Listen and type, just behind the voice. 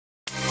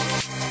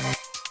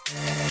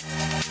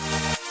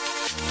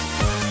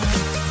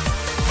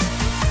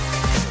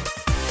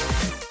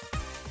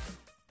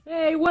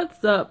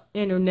What's up,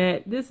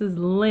 internet? This is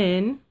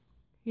Lynn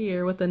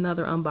here with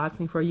another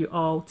unboxing for you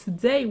all.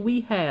 Today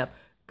we have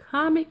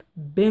Comic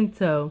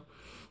Bento.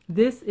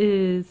 This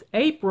is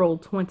April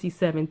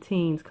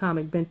 2017's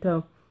Comic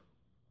Bento.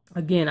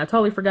 Again, I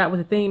totally forgot what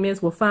the theme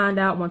is. We'll find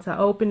out once I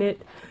open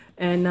it.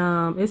 And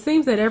it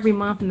seems that every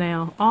month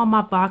now, all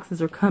my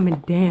boxes are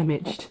coming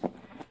damaged.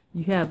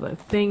 You have a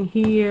thing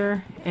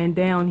here and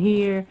down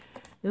here.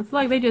 It's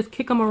like they just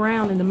kick them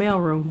around in the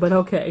mailroom, but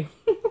okay.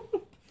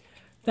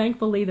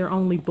 Thankfully, they're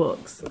only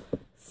books.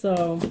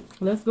 So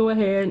let's go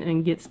ahead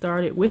and get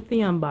started with the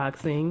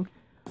unboxing.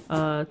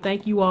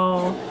 Thank you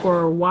all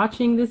for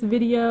watching this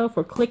video,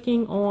 for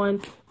clicking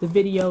on the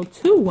video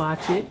to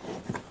watch it.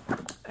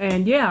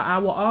 And yeah, I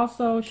will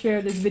also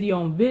share this video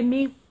on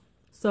VidMe.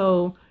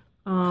 So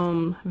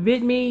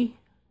VidMe,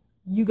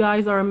 you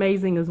guys are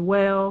amazing as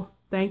well.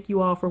 Thank you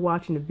all for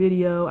watching the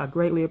video. I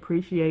greatly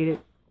appreciate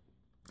it.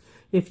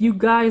 If you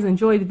guys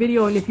enjoyed the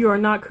video and if you are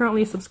not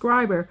currently a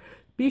subscriber,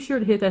 be sure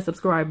to hit that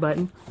subscribe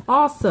button.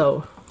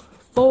 Also,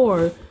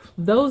 for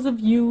those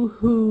of you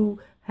who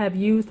have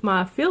used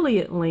my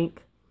affiliate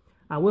link,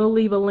 I will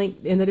leave a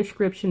link in the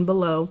description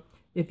below.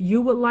 If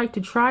you would like to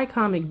try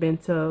Comic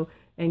Bento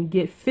and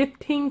get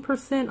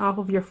 15% off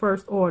of your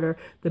first order,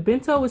 the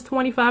bento is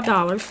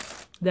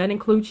 $25. That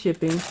includes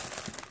shipping.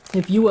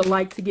 If you would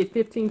like to get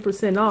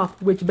 15% off,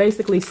 which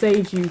basically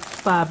saves you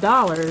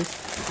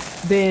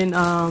 $5,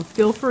 then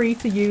feel free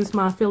to use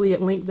my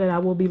affiliate link that I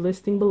will be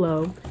listing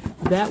below.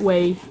 That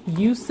way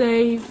you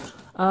save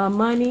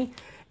money,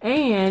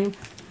 and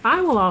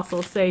I will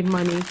also save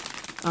money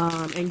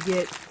and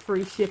get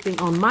free shipping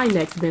on my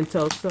next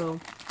bento. So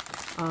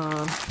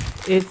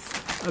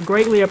it's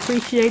greatly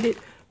appreciated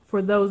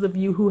for those of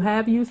you who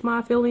have used my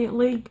affiliate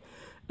link,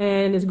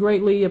 and it's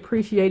greatly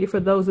appreciated for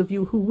those of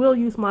you who will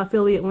use my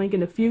affiliate link in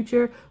the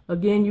future.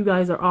 Again, you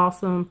guys are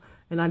awesome,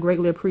 and I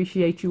greatly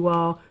appreciate you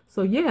all.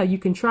 So yeah, you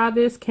can try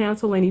this,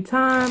 cancel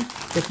anytime.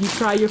 If you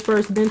try your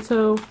first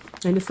bento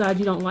and decide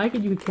you don't like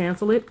it, you can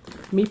cancel it.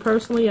 Me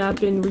personally, I've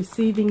been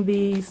receiving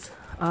these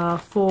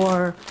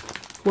for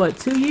what,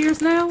 2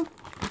 years now?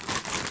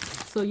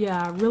 So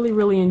yeah, I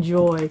really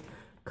enjoy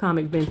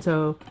Comic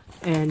Bento,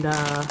 and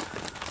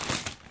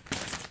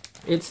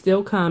it's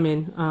still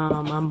coming.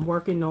 I'm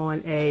working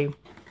on a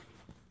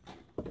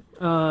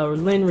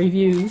Lynn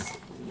Reviews,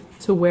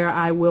 to where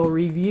I will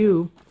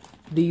review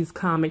these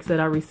comics that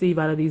I receive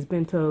out of these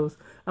bentos.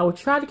 I will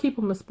try to keep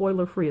them as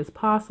spoiler free as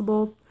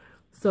possible.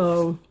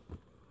 So,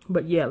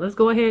 but yeah, let's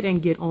go ahead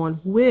and get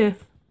on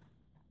with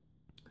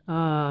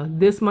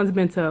this month's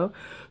bento.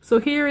 So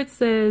here it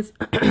says,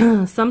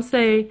 some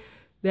say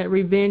that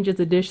revenge is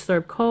a dish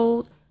served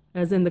cold,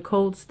 as in the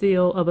cold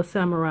steel of a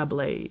samurai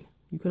blade.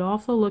 You could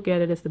also look at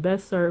it as the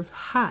best served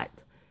hot,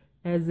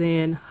 as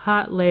in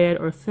hot lead,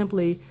 or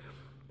simply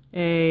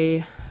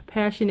a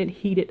passionate,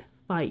 heated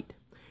fight.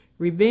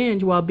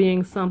 Revenge, while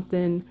being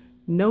something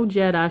no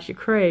Jedi should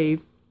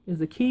crave,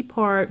 is a key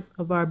part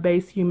of our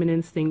base human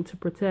instinct to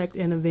protect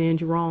and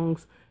avenge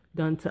wrongs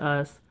done to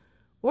us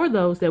or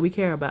those that we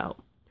care about.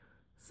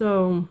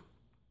 So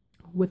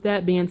with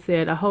that being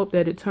said, I hope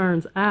that it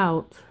turns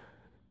out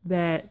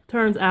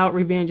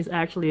revenge is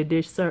actually a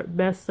dish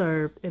best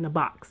served in a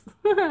box.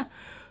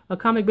 A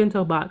Comic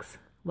Bento box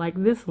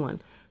like this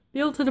one,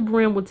 filled to the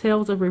brim with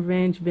tales of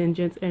revenge,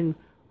 vengeance, and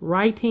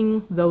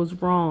righting those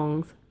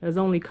wrongs as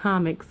only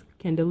comics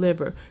can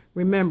deliver.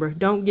 Remember,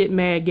 don't get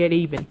mad, get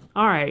even.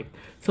 All right,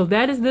 so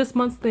that is this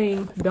month's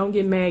theme. Don't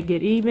get mad,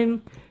 get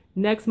even.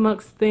 Next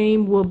month's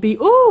theme will be,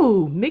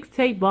 ooh,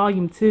 mixtape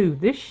volume 2.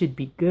 This should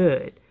be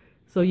good.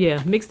 So yeah,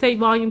 mixtape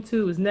volume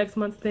 2 is next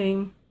month's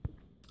theme.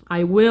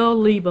 I will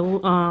leave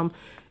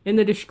in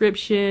the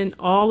description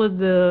all of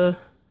the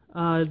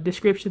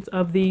descriptions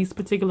of these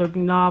particular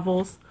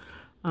novels.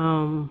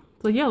 So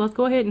yeah, let's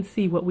go ahead and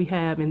see what we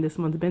have in this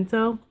month's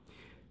bento.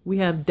 We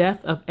have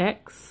Death of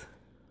X,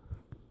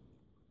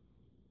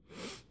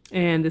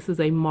 and this is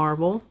a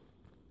Marvel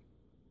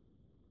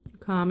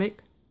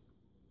comic.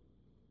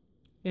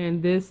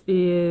 And this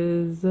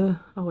is,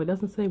 oh, it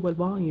doesn't say what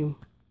volume.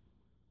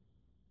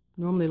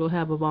 Normally it'll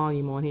have a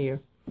volume on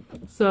here.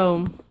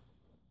 So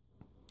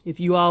if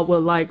you all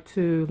would like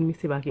to, let me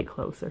see if I get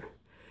closer.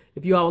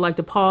 If you all would like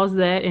to pause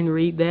that and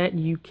read that,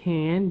 you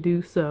can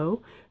do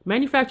so.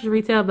 Manufacturer's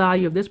retail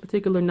value of this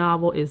particular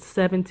novel is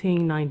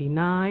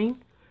 $17.99.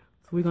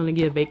 So we're going to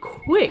give a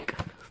quick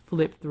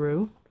flip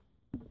through.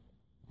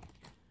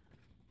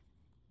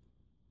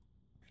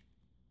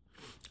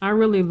 I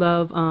really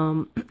love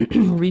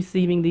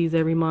receiving these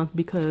every month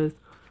because,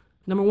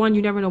 number one,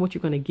 you never know what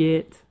you're going to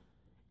get.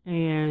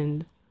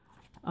 And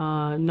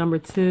number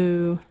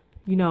two,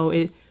 you know,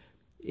 it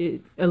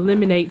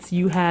eliminates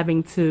you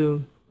having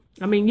to,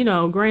 I mean, you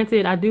know,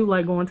 granted, I do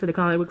like going to the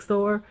comic book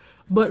store,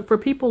 but for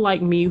people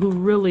like me who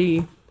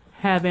really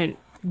haven't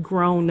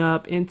grown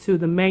up into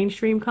the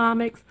mainstream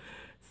comics,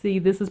 see,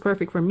 this is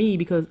perfect for me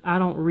because I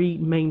don't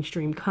read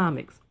mainstream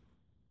comics.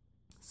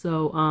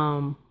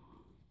 So,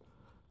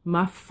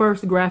 my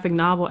first graphic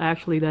novel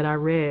actually that I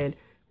read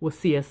was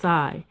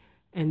CSI.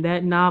 And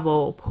that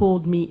novel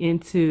pulled me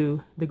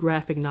into the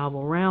graphic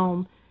novel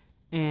realm.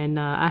 And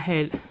I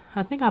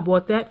think I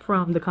bought that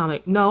from the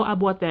comic. No, I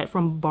bought that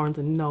from Barnes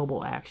and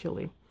Noble,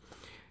 actually.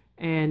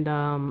 And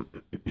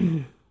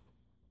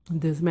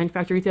this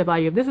manufacturer retail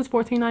value of this is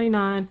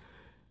 $14.99.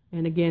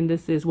 And again,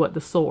 this is what,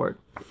 the sword.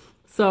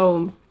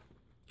 So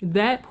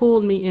that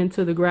pulled me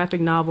into the graphic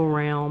novel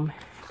realm.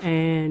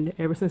 And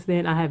ever since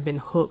then, I have been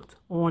hooked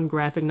on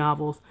graphic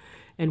novels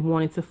and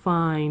wanted to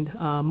find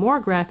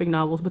more graphic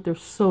novels, but they're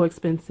so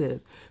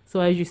expensive. So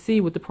as you see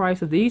with the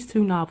price of these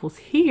two novels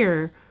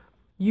here,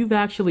 you've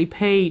actually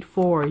paid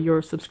for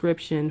your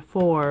subscription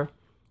for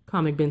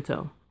Comic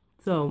Bento.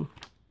 So,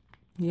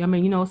 yeah, I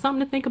mean, you know,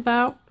 something to think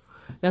about.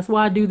 That's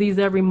why I do these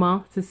every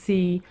month, to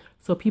see,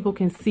 so people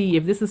can see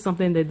if this is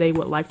something that they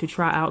would like to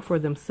try out for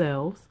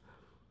themselves.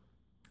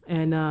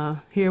 And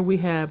here we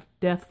have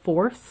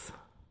Deathforce,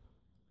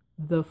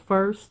 the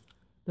Fires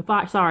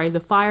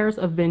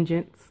of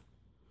Vengeance.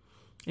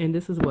 And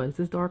this is what? Is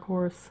this Dark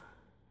Horse?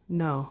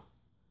 No.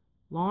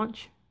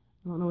 Launch?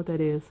 I don't know what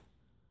that is.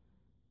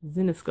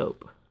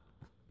 Zenescope.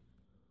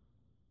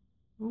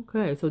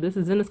 Okay, so this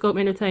is Zenescope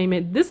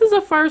Entertainment. This is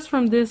a first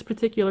from this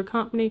particular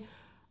company.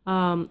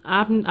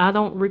 I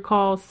don't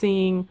recall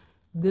seeing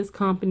this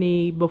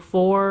company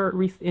before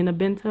in a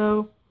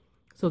bento.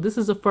 So this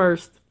is a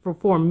first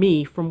for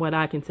me, from what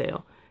I can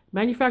tell.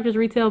 Manufacturer's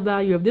retail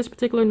value of this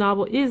particular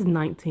novel is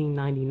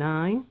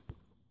 $19.99.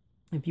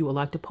 If you would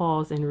like to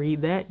pause and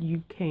read that,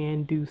 you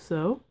can do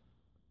so.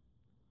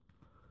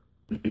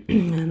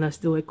 And let's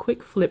do a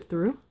quick flip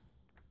through.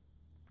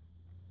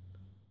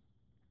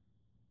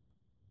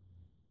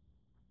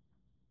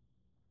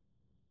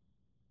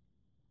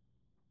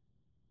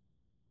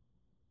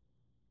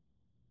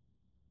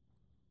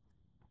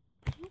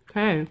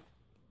 Okay.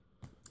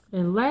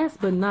 And last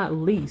but not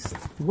least,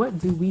 what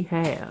do we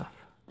have?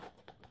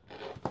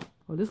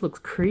 Oh, this looks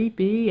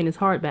creepy, and it's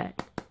hardback.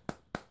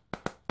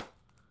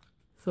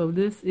 So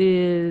this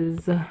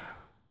is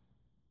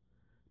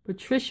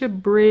Patricia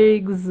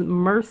Briggs,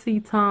 Mercy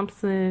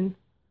Thompson,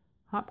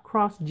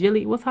 Hopcross,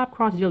 Jilly. What's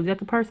Hopcross, Jilly? Is that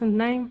the person's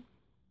name?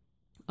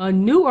 A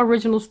new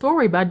original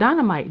story by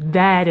Dynamite.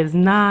 That is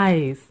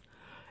nice.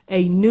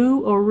 A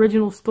new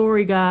original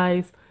story,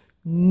 guys.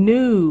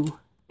 New.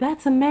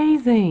 That's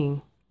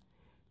amazing.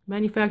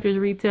 Manufacturer's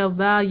retail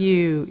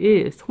value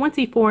is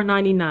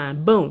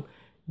 $24.99. Boom.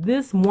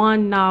 This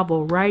one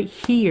novel right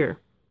here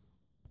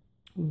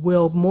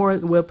will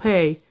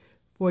pay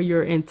for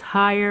your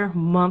entire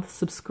month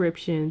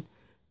subscription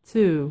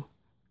to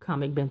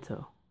Comic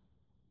Bento.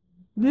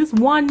 This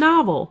one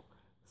novel.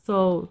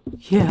 So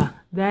yeah,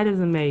 that is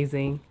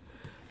amazing.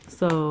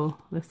 So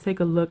let's take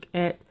a look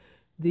at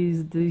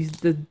the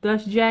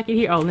dust jacket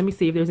here. Oh, let me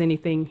see if there's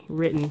anything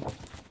written.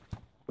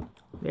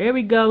 There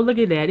we go. Look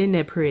at that. Isn't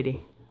that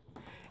pretty?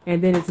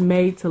 And then it's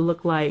made to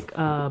look like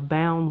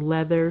bound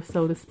leather,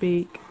 so to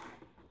speak.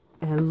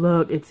 And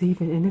look,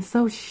 and it's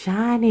so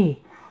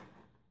shiny.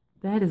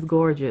 That is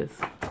gorgeous.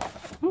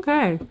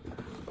 Okay.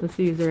 Let's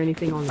see, is there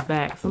anything on the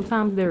back?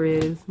 Sometimes there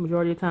is.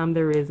 Majority of the time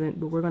there isn't,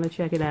 but we're going to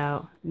check it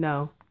out.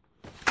 No.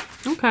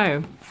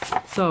 Okay.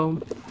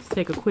 So let's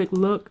take a quick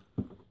look.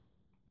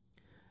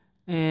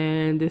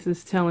 And this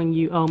is telling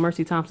you, oh,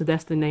 Mercy Thompson,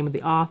 that's the name of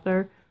the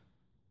author.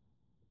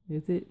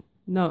 Is it?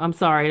 No, I'm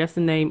sorry. That's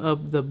the name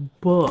of the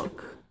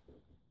book.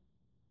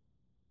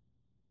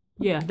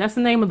 Yeah, that's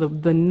the name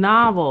of the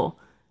novel.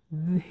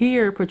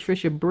 Here,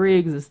 Patricia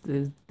Briggs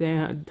is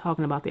down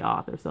talking about the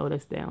author, so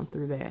that's down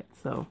through that.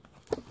 So,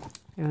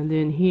 and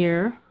then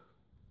here,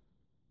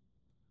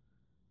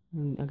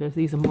 and I guess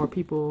these are more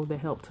people that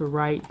helped to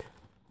write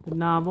the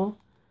novel.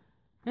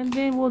 And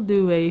then we'll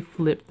do a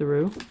flip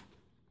through.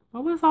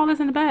 Oh, what's all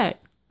this in the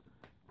back?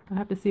 I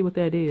have to see what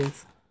that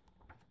is.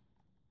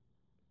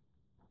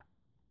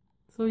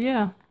 So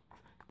yeah,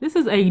 this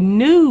is a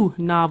new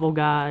novel,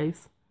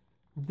 guys.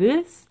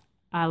 This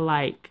I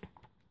like.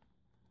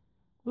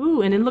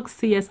 Ooh, and it looks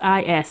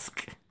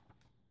CSI-esque.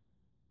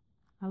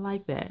 I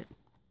like that.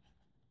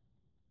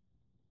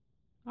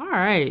 All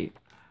right.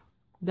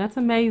 That's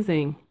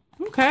amazing.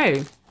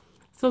 Okay.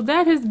 So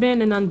that has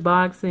been an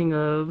unboxing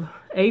of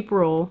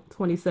April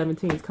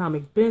 2017's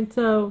Comic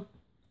Bento.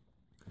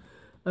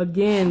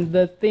 Again,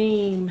 the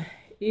theme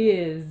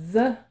is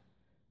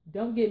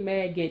Don't Get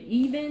Mad, Get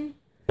Even.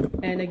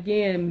 And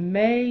again,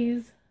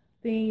 May's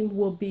theme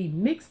will be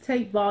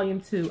Mixtape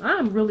Volume 2.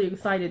 I'm really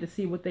excited to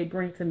see what they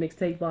bring to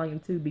Mixtape Volume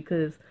 2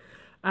 because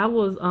I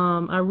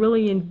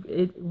really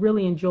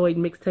enjoyed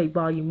Mixtape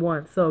Volume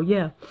 1. So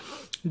yeah,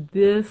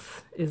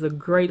 this is a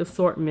great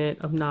assortment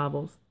of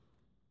novels.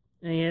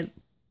 And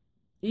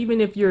even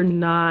if you're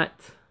not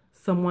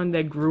someone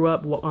that grew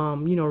up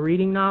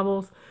reading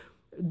novels,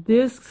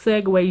 this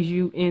segues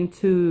you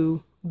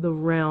into the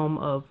realm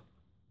of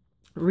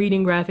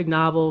reading graphic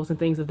novels and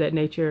things of that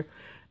nature.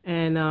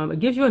 And it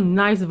gives you a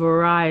nice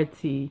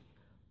variety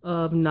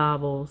of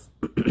novels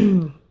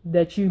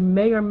that you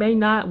may or may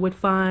not would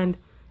find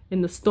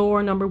in the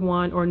store, number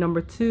one, or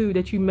number two,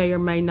 that you may or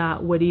may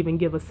not would even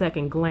give a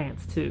second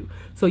glance to.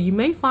 So you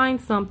may find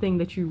something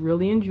that you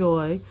really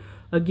enjoy,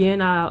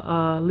 Again,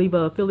 I'll leave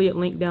an affiliate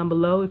link down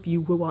below if you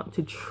want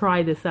to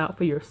try this out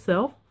for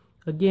yourself.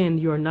 Again,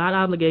 you're not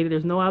obligated.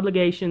 There's no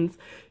obligations.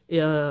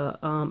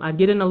 I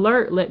get an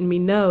alert letting me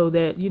know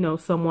that, you know,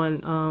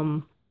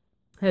 someone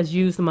has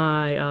used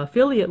my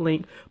affiliate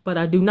link, but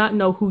I do not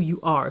know who you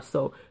are.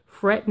 So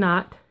fret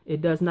not.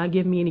 It does not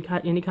give me any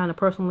kind of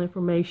personal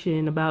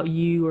information about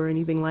you or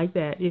anything like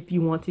that if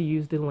you want to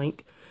use the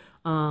link.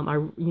 I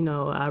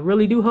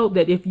really do hope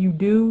that if you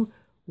do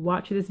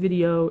watch this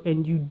video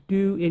and you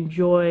do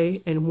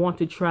enjoy and want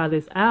to try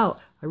this out,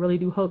 I really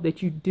do hope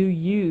that you do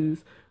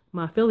use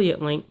my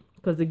affiliate link,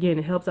 because again,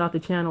 it helps out the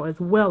channel as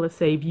well as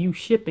save you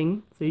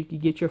shipping, so you can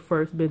get your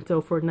first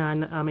bento for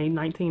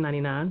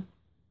 $19.99.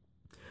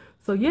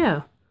 So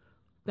yeah,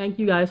 thank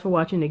you guys for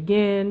watching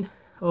again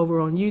over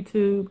on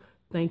YouTube.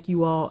 Thank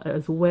you all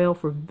as well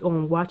for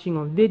watching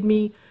on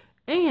VidMe,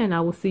 and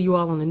I will see you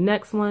all on the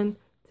next one.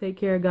 Take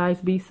care,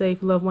 guys. Be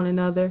safe. Love one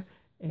another,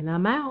 and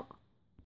I'm out.